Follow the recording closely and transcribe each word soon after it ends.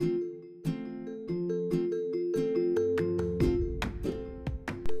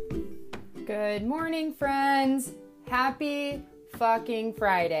Good morning, friends. Happy fucking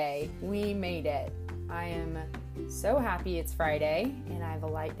Friday. We made it. I am so happy it's Friday and I have a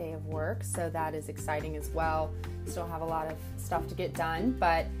light day of work, so that is exciting as well. Still have a lot of stuff to get done,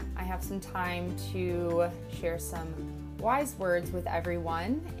 but I have some time to share some wise words with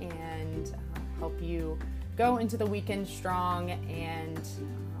everyone and help you go into the weekend strong and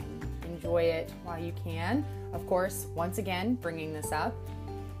enjoy it while you can. Of course, once again, bringing this up,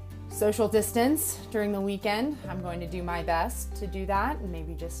 social distance during the weekend. I'm going to do my best to do that and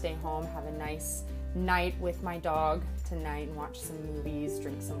maybe just stay home, have a nice night with my dog tonight and watch some movies,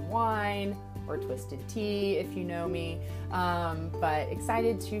 drink some wine or twisted tea if you know me. But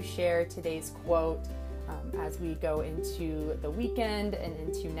excited to share today's quote as we go into the weekend and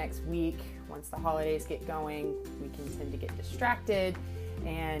into next week. Once the holidays get going, we can tend to get distracted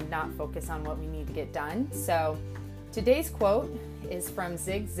and not focus on what we need to get done. So today's quote is from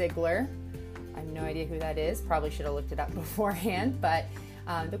Zig Ziglar. I have no idea who that is. Probably should have looked it up beforehand, but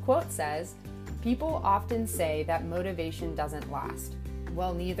the quote says, "People often say that motivation doesn't last.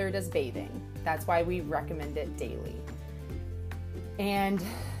 Well, neither does bathing. That's why we recommend it daily." And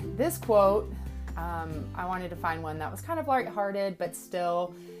this quote, I wanted to find one that was kind of lighthearted, but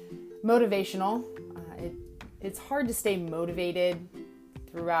still motivational. It's hard to stay motivated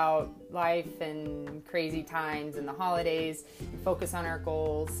throughout life and crazy times and the holidays and focus on our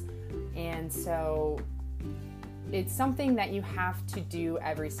goals. And so it's something that you have to do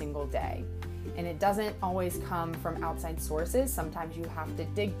every single day. And it doesn't always come from outside sources. Sometimes you have to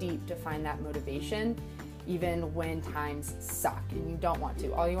dig deep to find that motivation, even when times suck and you don't want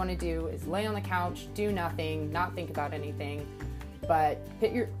to. All you want to do is lay on the couch, do nothing, not think about anything, but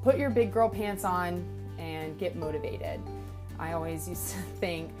put your big girl pants on and get motivated. I always used to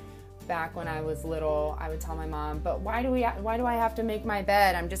think back when I was little, I would tell my mom, but why do I have to make my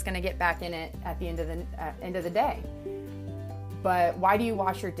bed? I'm just going to get back in it at the end of the day. But why do you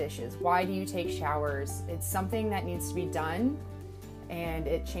wash your dishes? Why do you take showers? It's something that needs to be done, and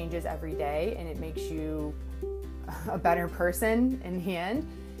it changes every day, and it makes you a better person in the end.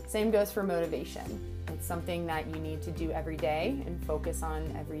 Same goes for motivation. It's something that you need to do every day and focus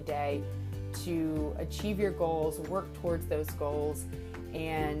on every day to achieve your goals, work towards those goals,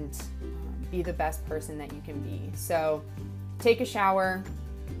 and be the best person that you can be. So take a shower,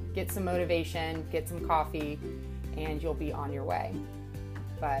 get some motivation, get some coffee, and you'll be on your way.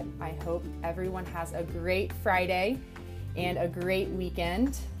 But I hope everyone has a great Friday and a great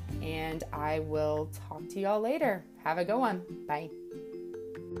weekend, and I will talk to y'all later. Have a good one. Bye.